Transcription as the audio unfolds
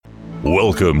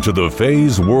Welcome to the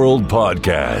Faye's World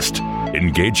Podcast,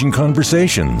 engaging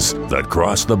conversations that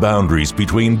cross the boundaries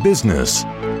between business,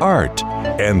 art,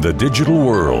 and the digital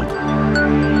world.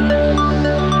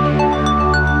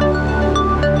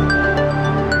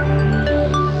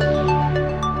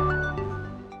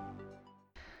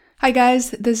 Hi guys,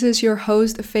 this is your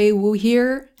host Faye Wu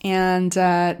here, and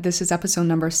this is episode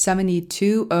number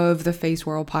 72 of the Faye's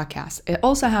World Podcast. It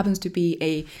also happens to be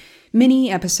a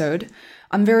mini episode.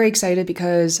 I'm very excited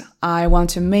because I want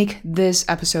to make this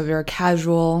episode very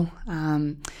casual,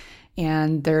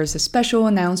 and there's a special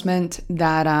announcement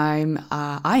that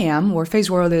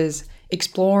Faye's World is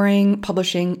exploring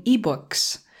publishing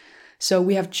ebooks. So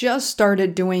we have just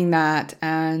started doing that,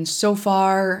 and so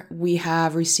far we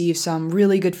have received some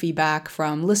really good feedback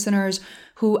from listeners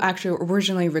who actually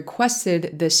originally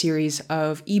requested this series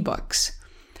of ebooks.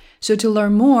 So to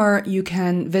learn more, you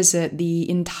can visit the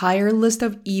entire list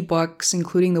of ebooks,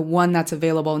 including the one that's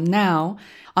available now,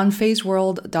 on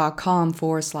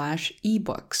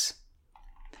faye'sworld.com/ebooks.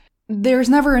 There's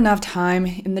never enough time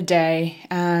in the day,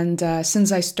 and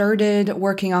since I started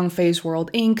working on Faye's World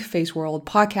Inc., Faye's World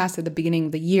Podcast at the beginning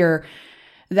of the year,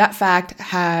 that fact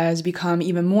has become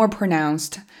even more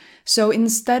pronounced. So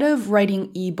instead of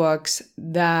writing ebooks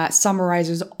that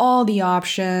summarizes all the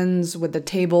options with the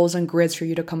tables and grids for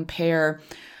you to compare,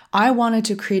 I wanted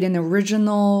to create an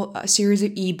original series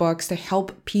of ebooks to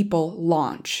help people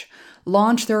launch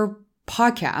their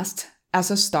podcast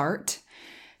as a start.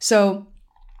 So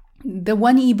the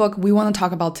one ebook we want to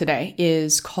talk about today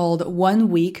is called 1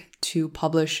 Week to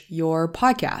Publish Your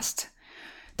Podcast.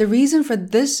 The reason for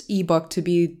this ebook to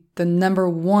be the number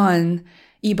one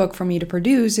ebook for me to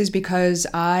produce is because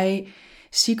I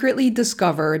secretly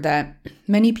discovered that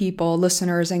many people,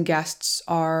 listeners and guests,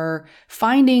 are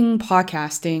finding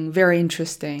podcasting very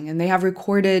interesting, and they have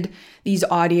recorded these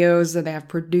audios that they have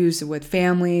produced with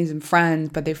families and friends,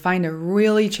 but they find it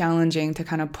really challenging to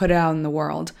kind of put it out in the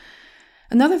world.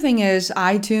 Another thing is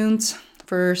iTunes,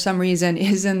 for some reason,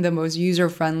 isn't the most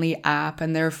user-friendly app,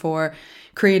 and therefore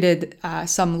created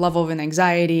some level of an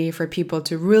anxiety for people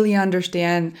to really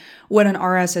understand what an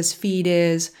RSS feed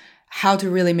is, how to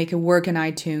really make it work in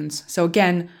iTunes. So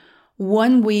again,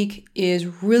 1 week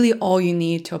is really all you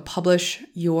need to publish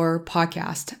your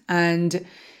podcast. And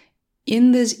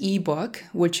in this ebook,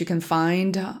 which you can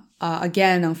find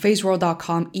again on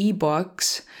faye'sworld.com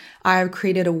ebooks, I've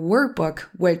created a workbook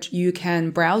which you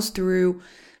can browse through,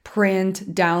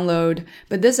 print, download,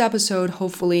 but this episode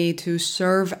hopefully to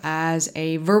serve as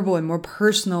a verbal and more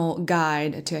personal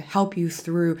guide to help you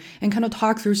through and kind of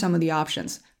talk through some of the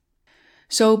options.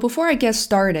 So before I get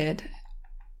started,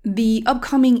 the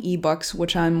upcoming ebooks,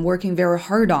 which I'm working very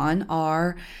hard on,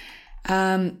 are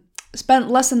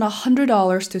spent less than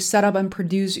 $100 to set up and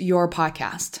produce your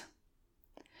podcast.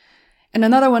 And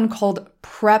another one called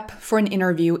Prep for an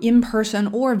Interview in person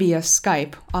or via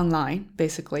Skype online,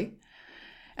 basically.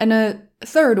 And a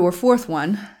third or fourth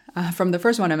one from the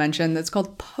first one I mentioned that's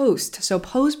called Post. So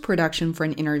post-production for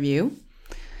an interview.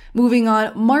 Moving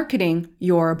on, marketing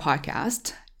your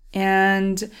podcast.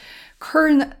 And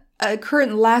current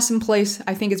last in place,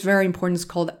 I think it's very important, is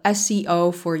called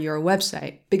SEO for your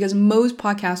website. Because most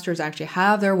podcasters actually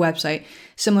have their website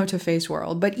similar to Faye's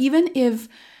World. But even if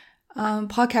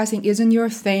podcasting isn't your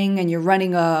thing and you're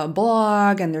running a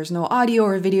blog and there's no audio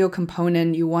or video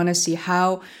component, you want to see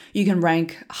how you can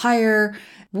rank higher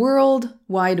World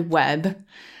Wide Web.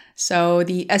 So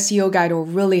the SEO guide will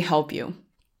really help you.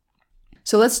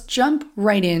 So let's jump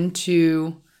right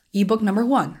into ebook number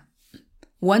 1,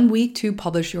 1 week to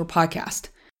publish your podcast.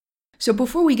 So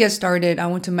before we get started, I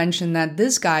want to mention that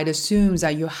this guide assumes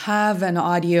that you have an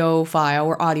audio file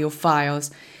or audio files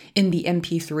in the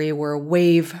MP3 or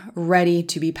WAV ready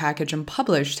to be packaged and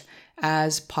published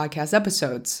as podcast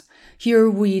episodes. Here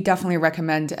we definitely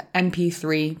recommend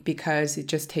MP3 because it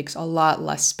just takes a lot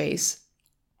less space.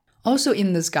 Also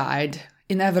in this guide,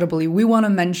 inevitably, we want to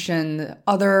mention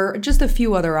just a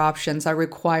few other options that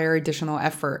require additional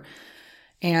effort.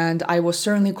 And I will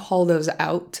certainly call those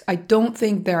out. I don't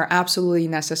think they're absolutely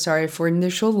necessary for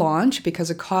initial launch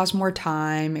because it costs more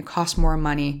time, it costs more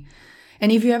money.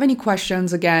 And if you have any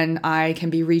questions, again, I can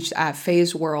be reached at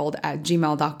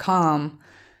faye'sworld@gmail.com.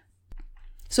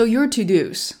 So your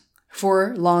to-dos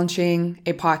for launching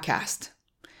a podcast.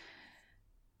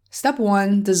 Step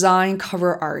 1, design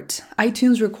cover art.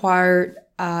 iTunes require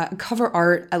cover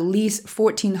art at least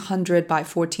 1400 by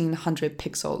 1400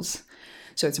 pixels.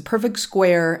 So it's a perfect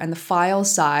square and the file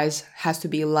size has to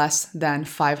be less than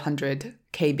 500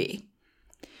 KB.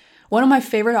 One of my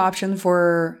favorite options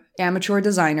for amateur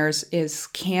designers is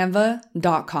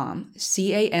canva.com,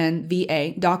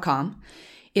 canva.com.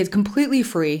 It's completely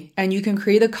free, and you can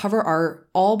create a cover art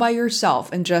all by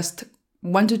yourself in just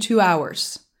 1 to 2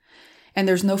 hours. And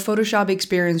there's no Photoshop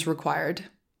experience required.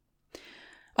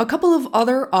 A couple of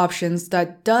other options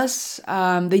that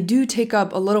they do take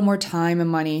up a little more time and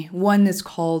money. One is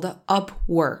called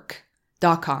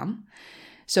Upwork.com.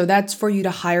 So that's for you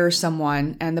to hire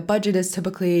someone, and the budget is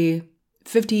typically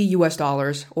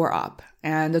 $50 or up.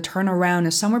 And the turnaround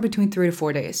is somewhere between 3 to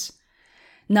 4 days.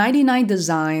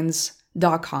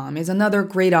 99designs.com is another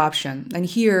great option. And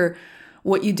here,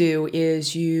 what you do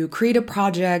is you create a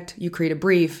project, you create a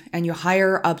brief, and you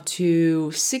hire up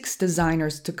to 6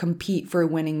 designers to compete for a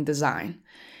winning design.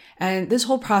 And this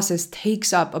whole process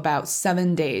takes up about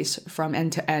 7 days from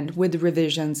end to end with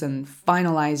revisions and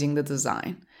finalizing the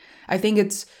design. I think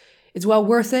it's well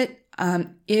worth it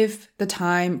if the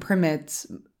time permits.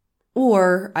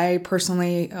 Or I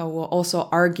personally will also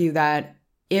argue that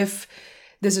if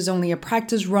this is only a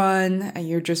practice run and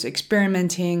you're just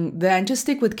experimenting, then just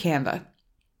stick with Canva.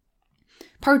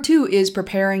 Part 2 is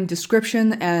preparing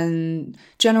description and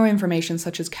general information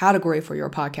such as category for your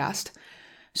podcast.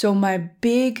 So my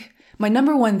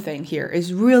number one thing here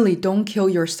is really don't kill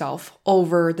yourself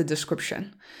over the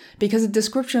description, because the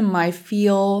description might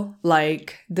feel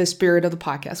like the spirit of the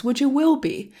podcast, which it will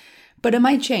be, but it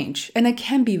might change, and it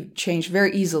can be changed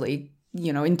very easily,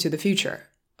 into the future.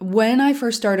 When I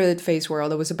first started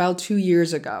FaceWorld, it was about 2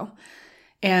 years ago.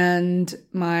 And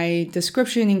my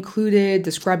description included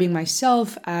describing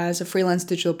myself as a freelance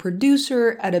digital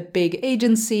producer at a big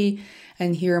agency,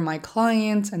 and here are my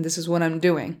clients, and this is what I'm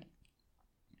doing.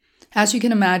 As you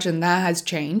can imagine, that has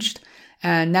changed,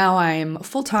 and now I'm a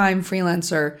full-time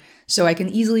freelancer, so I can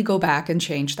easily go back and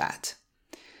change that.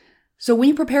 So when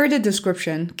you prepare the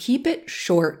description, keep it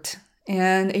short,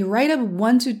 and a write-up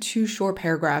 1 to 2 short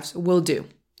paragraphs will do.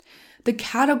 The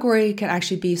category can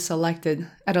actually be selected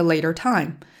at a later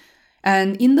time.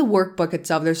 And in the workbook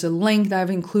itself, there's a link that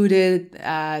I've included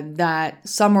that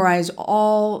summarize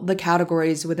all the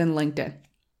categories within LinkedIn.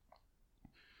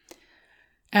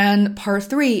 And part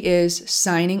 3 is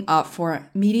signing up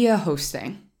for media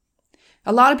hosting.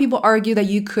 A lot of people argue that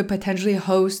you could potentially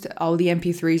host all the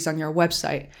MP3s on your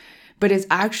website, but it's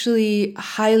actually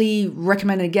highly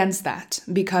recommended against that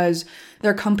because there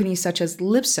are companies such as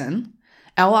Libsyn,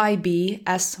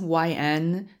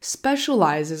 Libsyn,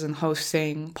 specializes in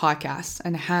hosting podcasts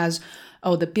and has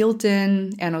the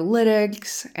built-in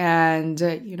analytics, and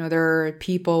there are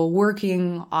people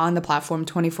working on the platform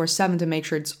 24/7 to make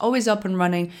sure it's always up and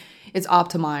running, it's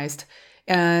optimized,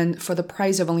 and for the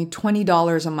price of only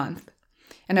 $20 a month.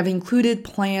 And I've included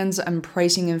plans and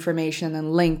pricing information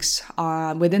and links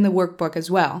within the workbook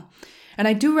as well. And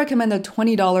I do recommend the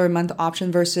 $20 a month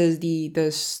option versus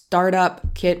the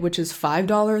startup kit, which is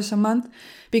 $5 a month,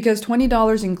 because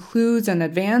 $20 includes an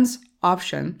advanced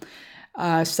option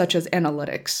such as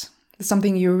analytics. It's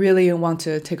something you really want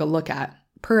to take a look at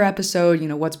per episode,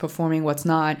 what's performing, what's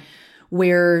not,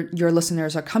 where your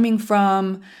listeners are coming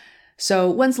from. So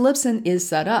once Libsyn is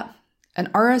set up, an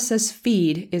RSS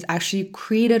feed is actually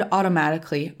created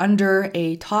automatically under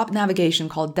a top navigation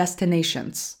called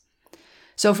Destinations.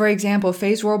 So for example,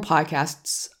 FaceWorld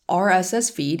Podcast's RSS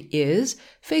feed is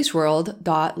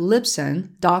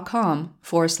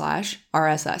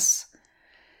faceworld.libsyn.com/RSS.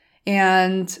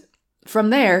 And from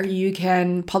there, you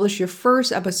can publish your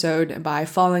first episode by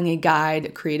following a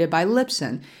guide created by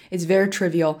Libsyn. It's very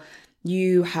trivial.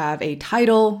 You have a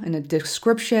title and a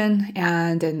description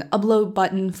and an upload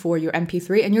button for your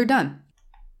MP3, and you're done.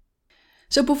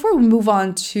 So before we move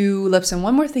on to Libsyn,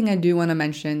 one more thing I do want to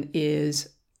mention is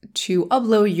to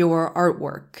upload your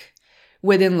artwork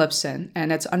within Libsyn,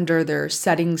 and it's under their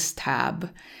settings tab.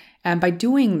 And by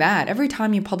doing that, every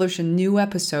time you publish a new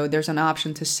episode, there's an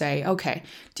option to say, okay,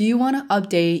 do you want to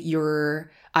update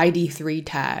your ID3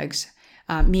 tags?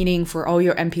 Meaning for all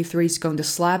your MP3s, going to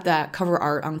slap that cover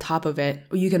art on top of it.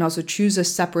 You can also choose a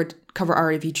separate cover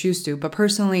art if you choose to. But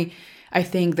personally, I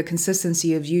think the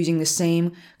consistency of using the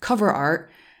same cover art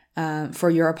for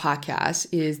your podcast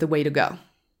is the way to go.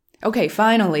 Okay,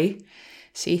 finally,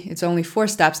 see, it's only 4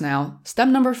 steps now. Step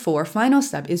number 4, final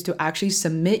step, is to actually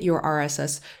submit your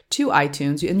RSS to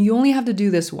iTunes. And you only have to do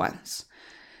this once.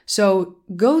 So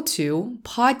go to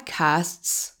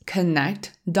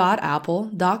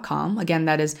podcastsconnect.apple.com. Again,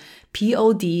 that is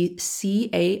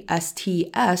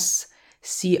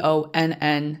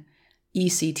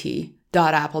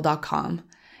podcastsconnect.apple.com.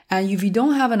 And if you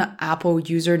don't have an Apple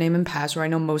username and password, I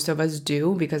know most of us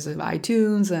do because of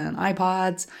iTunes and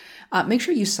iPods, make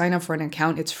sure you sign up for an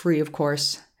account. It's free, of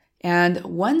course. And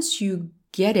once you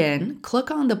get in,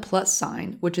 click on the plus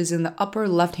sign, which is in the upper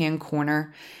left-hand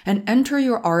corner, and enter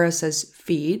your RSS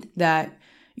feed that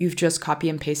You've just copy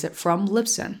and paste it from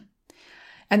Libsyn.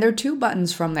 And there are 2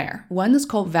 buttons from there. One is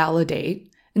called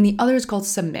Validate, and the other is called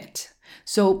Submit.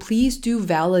 So please do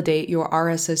validate your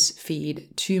RSS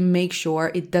feed to make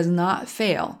sure it does not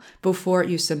fail before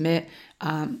you submit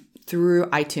through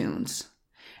iTunes.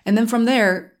 And then from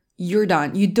there, you're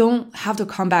done. You don't have to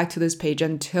come back to this page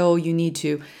until you need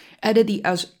to edit the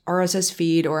RSS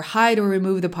feed or hide or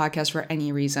remove the podcast for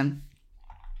any reason.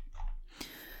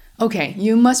 Okay,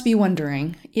 you must be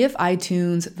wondering, if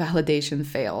iTunes validation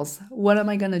fails, what am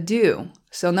I going to do?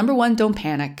 So number 1, don't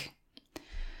panic.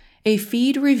 A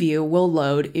feed review will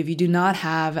load if you do not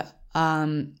have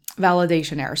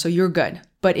validation error, so you're good.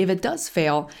 But if it does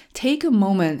fail, take a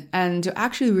moment and to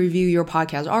actually review your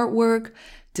podcast artwork,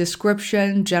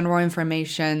 description, general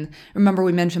information. Remember,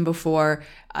 we mentioned before,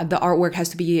 the artwork has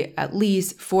to be at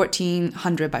least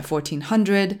 1400 by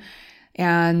 1400,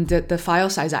 and the file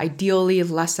size ideally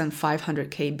less than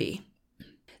 500 KB.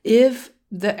 If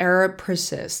the error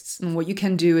persists, and what you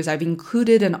can do is I've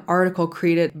included an article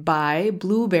created by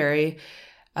Blueberry,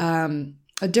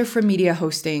 a different media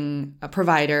hosting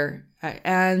provider,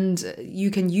 and you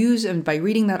can use, and by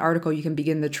reading that article, you can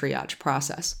begin the triage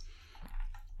process.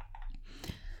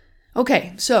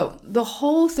 Okay, so the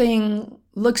whole thing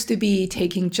looks to be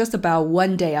taking just about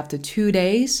 1 day up to 2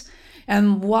 days.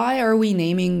 And why are we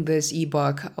naming this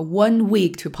ebook 1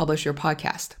 week to publish your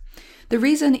podcast? The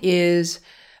reason is,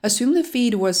 assume the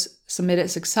feed was submitted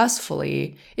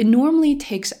successfully, it normally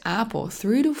takes Apple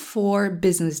 3 to 4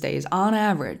 business days on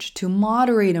average to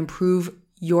moderate and improve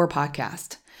your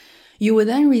podcast. You will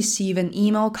then receive an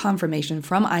email confirmation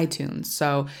from iTunes.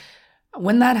 So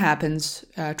when that happens,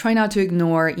 try not to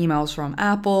ignore emails from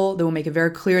Apple. They will make it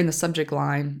very clear in the subject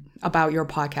line about your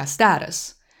podcast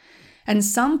status. And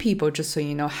some people, just so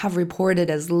you know, have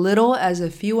reported as little as a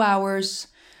few hours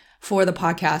for the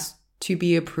podcast to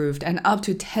be approved and up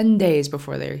to 10 days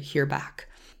before they hear back.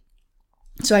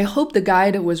 So I hope the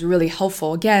guide was really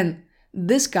helpful. Again,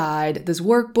 this guide, this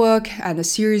workbook, and a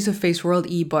series of FaceWorld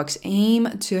ebooks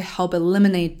aim to help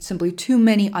eliminate simply too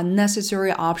many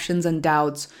unnecessary options and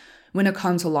doubts when it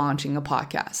comes to launching a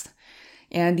podcast.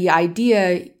 And the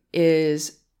idea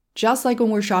is, just like when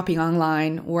we're shopping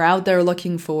online, we're out there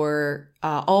looking for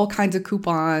all kinds of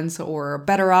coupons or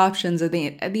better options. At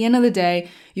the end of the day,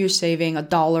 you're saving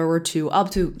 $1 or $2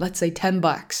 up to, let's say,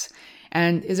 $10.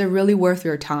 And is it really worth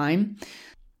your time?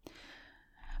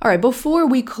 All right, before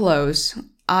we close,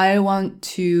 I want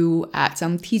to add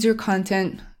some teaser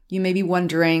content. You may be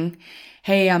wondering,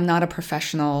 hey, I'm not a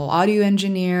professional audio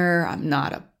engineer. I'm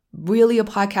not really a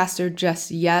podcaster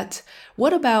just yet.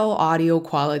 What about audio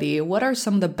quality? What are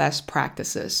some of the best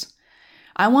practices?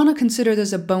 I want to consider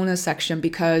this a bonus section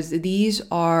because these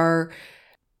are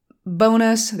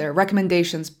bonus, they're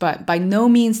recommendations, but by no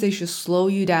means they should slow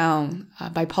you down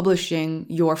by publishing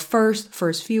your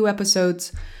first few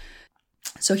episodes.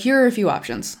 So here are a few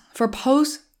options. For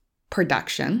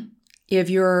post-production, if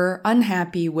you're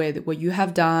unhappy with what you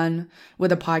have done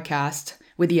with a podcast,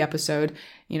 with the episode,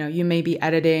 you may be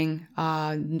editing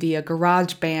via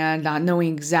GarageBand, not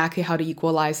knowing exactly how to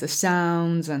equalize the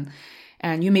sounds,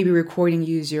 and you may be recording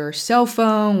use your cell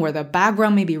phone where the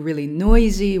background may be really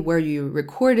noisy where you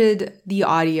recorded the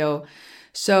audio.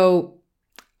 So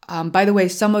by the way,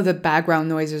 some of the background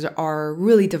noises are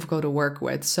really difficult to work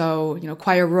with. So,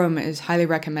 quiet room is highly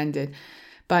recommended.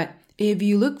 But if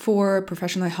you look for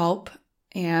professional help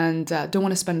and don't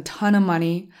want to spend a ton of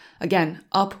money, again,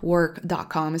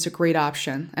 Upwork.com is a great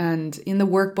option. And in the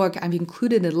workbook, I've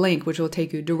included a link which will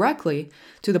take you directly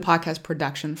to the podcast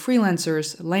production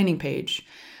freelancers landing page.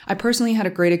 I personally had a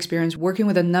great experience working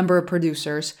with a number of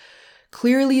producers.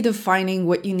 Clearly defining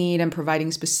what you need and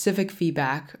providing specific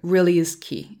feedback really is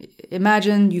key.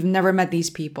 Imagine you've never met these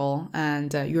people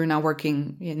and you're now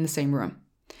working in the same room.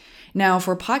 Now,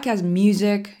 for podcast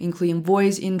music, including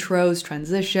voice intros,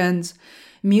 transitions,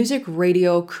 Music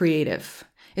Radio Creative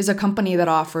is a company that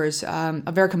offers a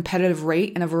very competitive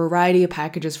rate and a variety of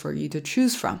packages for you to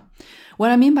choose from.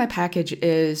 What I mean by package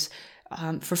is,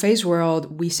 for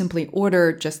FaceWorld, we simply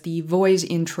ordered just the voice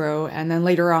intro, and then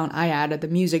later on I added the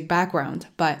music background.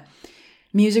 But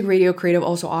Music Radio Creative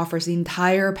also offers the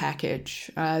entire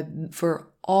package for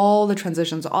all the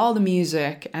transitions, all the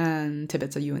music and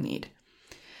tidbits that you need.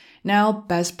 Now,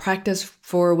 best practice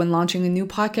for when launching a new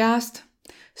podcast.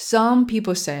 Some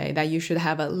people say that you should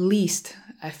have at least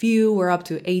a few or up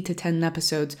to 8 to 10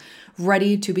 episodes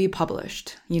ready to be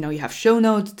published. You have show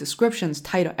notes, descriptions,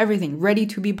 title, everything ready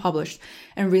to be published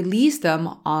and release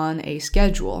them on a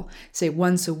schedule, say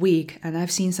once a week. And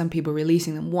I've seen some people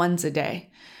releasing them once a day.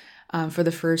 for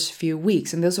the first few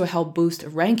weeks. And this will help boost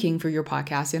ranking for your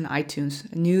podcast in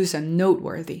iTunes News and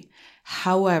Noteworthy.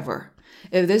 However,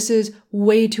 if this is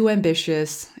way too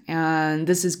ambitious and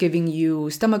this is giving you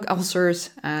stomach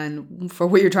ulcers and for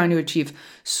what you're trying to achieve,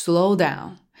 slow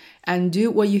down and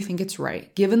do what you think is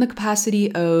right, given the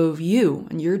capacity of you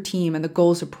and your team and the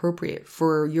goals appropriate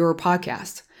for your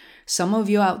podcast. Some of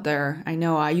you out there, I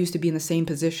know I used to be in the same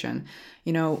position.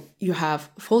 You have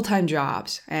full-time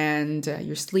jobs and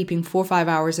you're sleeping 4 or 5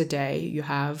 hours a day. You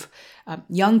have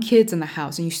young kids in the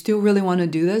house and you still really want to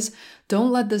do this.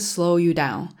 Don't let this slow you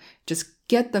down. Just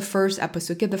get the first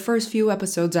few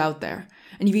episodes out there.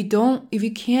 And if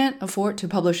you can't afford to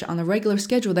publish on a regular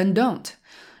schedule, then don't.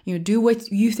 Do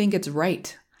what you think is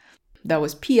right. That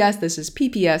was PS, this is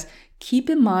PPS. Keep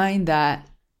in mind that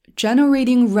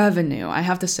generating revenue, I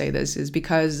have to say this, is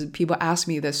because people ask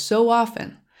me this so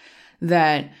often,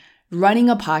 that running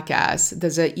a podcast,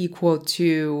 does it equal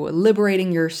to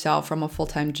liberating yourself from a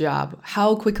full-time job?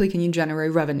 How quickly can you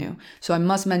generate revenue? So I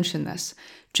must mention this.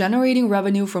 Generating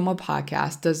revenue from a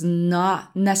podcast does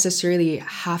not necessarily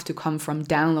have to come from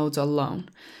downloads alone.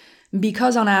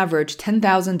 Because on average,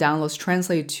 10,000 downloads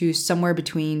translate to somewhere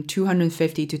between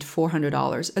 $250 to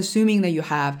 $400, assuming that you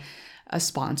have a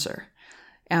sponsor.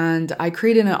 And I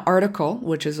created an article,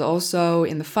 which is also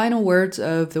in the final words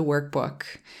of the workbook,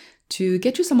 to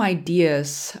get you some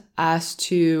ideas as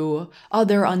to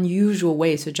other unusual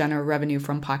ways to generate revenue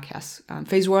from podcasts.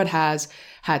 FazeWorld has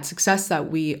had success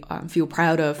that we feel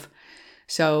proud of.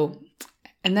 And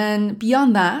then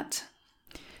beyond that,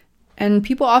 and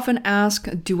people often ask,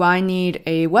 do I need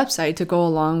a website to go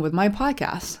along with my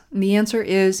podcast? And the answer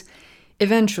is,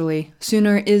 eventually,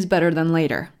 sooner is better than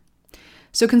later.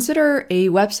 So consider a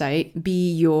website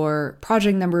be your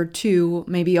project number 2,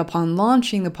 maybe upon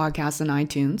launching the podcast in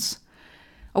iTunes.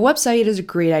 A website is a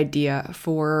great idea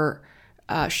for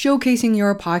showcasing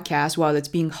your podcast while it's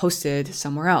being hosted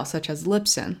somewhere else, such as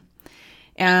Libsyn.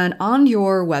 And on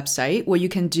your website, what you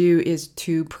can do is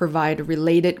to provide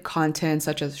related content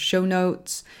such as show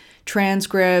notes,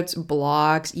 transcripts,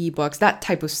 blogs, ebooks, that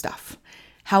type of stuff.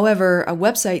 However, a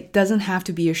website doesn't have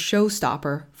to be a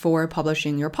showstopper for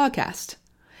publishing your podcast.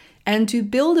 And to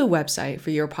build a website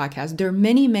for your podcast, there are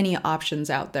many, many options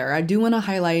out there. I do want to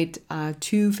highlight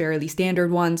 2 fairly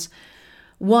standard ones.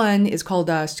 One is called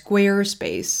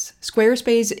Squarespace.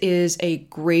 Squarespace is a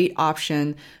great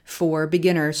option for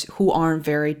beginners who aren't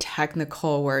very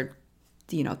technical or,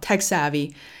 tech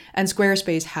savvy. And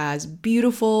Squarespace has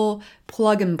beautiful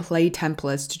plug and play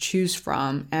templates to choose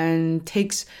from and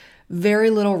takes very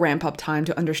little ramp up time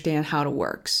to understand how it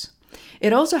works.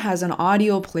 It also has an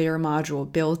audio player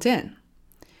module built in.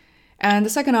 And the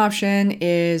second option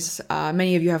is,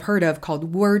 many of you have heard of,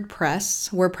 called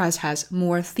WordPress. WordPress has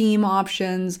more theme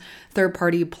options,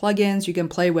 third-party plugins you can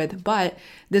play with, but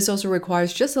this also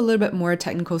requires just a little bit more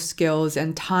technical skills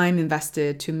and time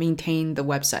invested to maintain the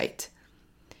website.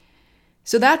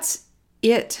 So that's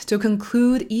it to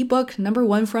conclude ebook number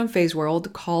 1 from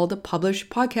FazeWorld, called Publish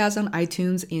Podcasts on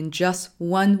iTunes in Just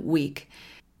 1 Week.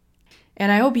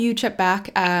 And I hope you check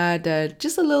back at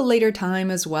just a little later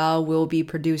time as well. We'll be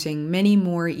producing many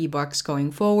more ebooks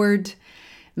going forward.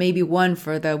 Maybe one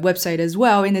for the website as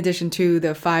well, in addition to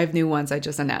the 5 new ones I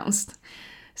just announced.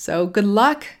 So good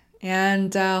luck,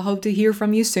 and hope to hear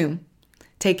from you soon.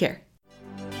 Take care.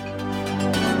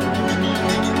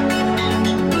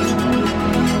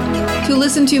 To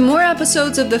listen to more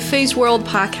episodes of the FazeWorld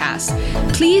podcast,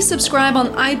 please subscribe on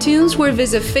iTunes or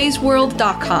visit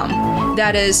fazeworld.com.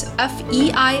 That is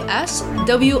FEISWORLD,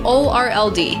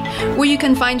 where you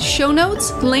can find show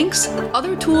notes, links,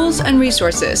 other tools, and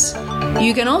resources.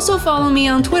 You can also follow me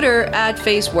on Twitter at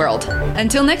FazeWorld.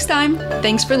 Until next time,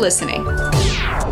 thanks for listening.